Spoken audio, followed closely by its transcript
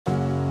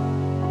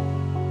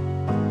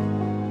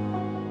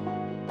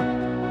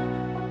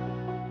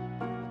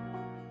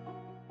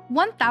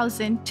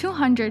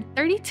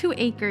1,232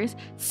 acres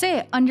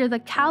sit under the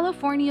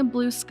California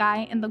blue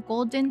sky in the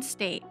Golden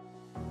State.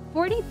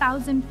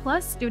 40,000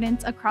 plus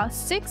students across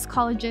 6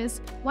 colleges,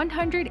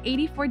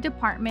 184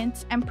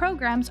 departments, and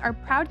programs are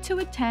proud to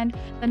attend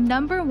the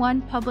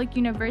 #1 public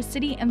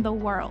university in the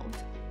world.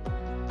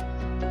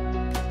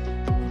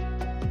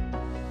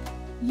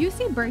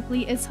 UC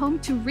Berkeley is home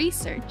to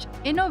research,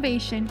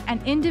 innovation,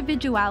 and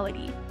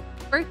individuality.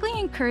 Berkeley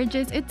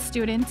encourages its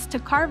students to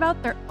carve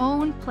out their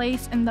own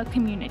place in the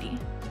community.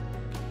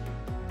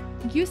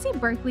 UC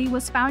Berkeley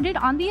was founded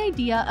on the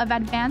idea of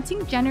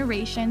advancing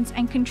generations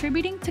and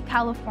contributing to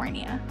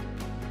California.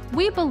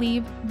 We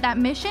believe that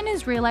mission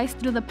is realized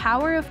through the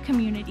power of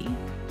community.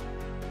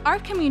 Our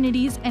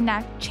communities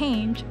enact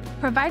change,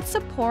 provide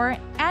support,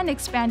 and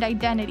expand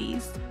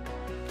identities.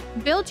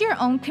 Build your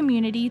own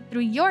community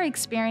through your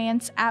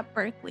experience at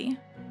Berkeley.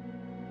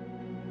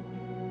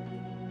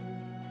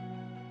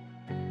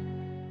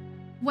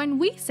 When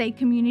we say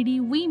community,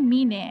 we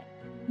mean it.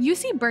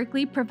 UC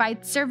Berkeley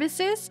provides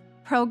services,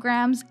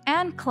 programs,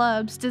 and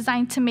clubs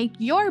designed to make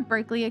your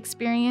Berkeley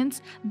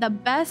experience the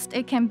best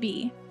it can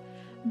be.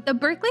 The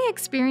Berkeley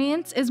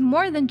experience is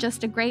more than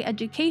just a great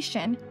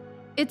education.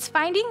 It's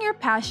finding your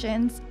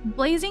passions,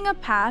 blazing a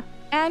path,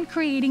 and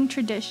creating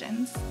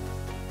traditions.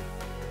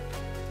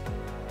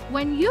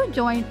 When you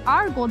join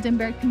our Golden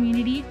Bear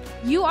community,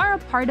 you are a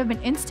part of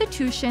an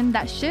institution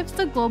that shifts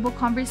the global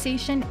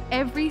conversation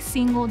every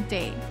single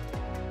day.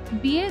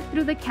 Be it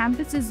through the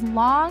campus's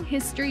long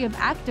history of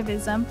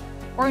activism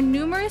or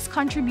numerous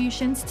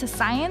contributions to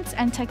science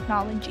and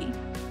technology.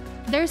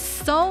 There's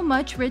so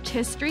much rich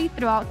history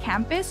throughout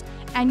campus,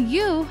 and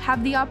you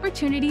have the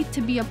opportunity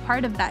to be a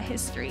part of that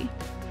history.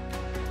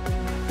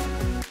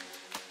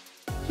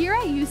 Here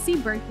at UC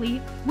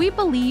Berkeley, we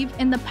believe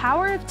in the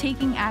power of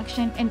taking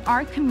action in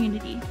our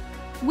community.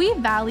 We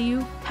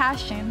value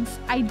passions,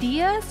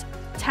 ideas,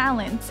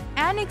 talents,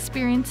 and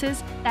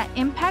experiences that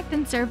impact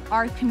and serve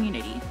our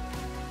community.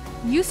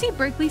 UC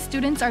Berkeley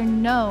students are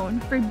known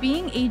for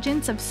being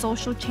agents of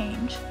social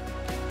change.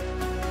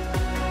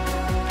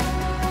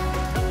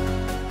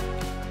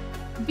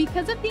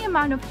 Because of the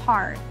amount of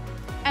heart,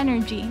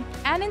 energy,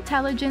 and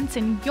intelligence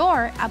in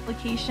your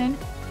application,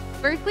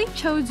 Berkeley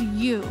chose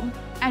you,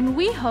 and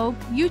we hope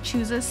you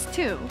choose us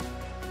too.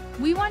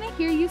 We want to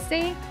hear you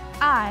say,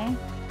 "I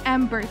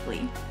am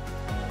Berkeley."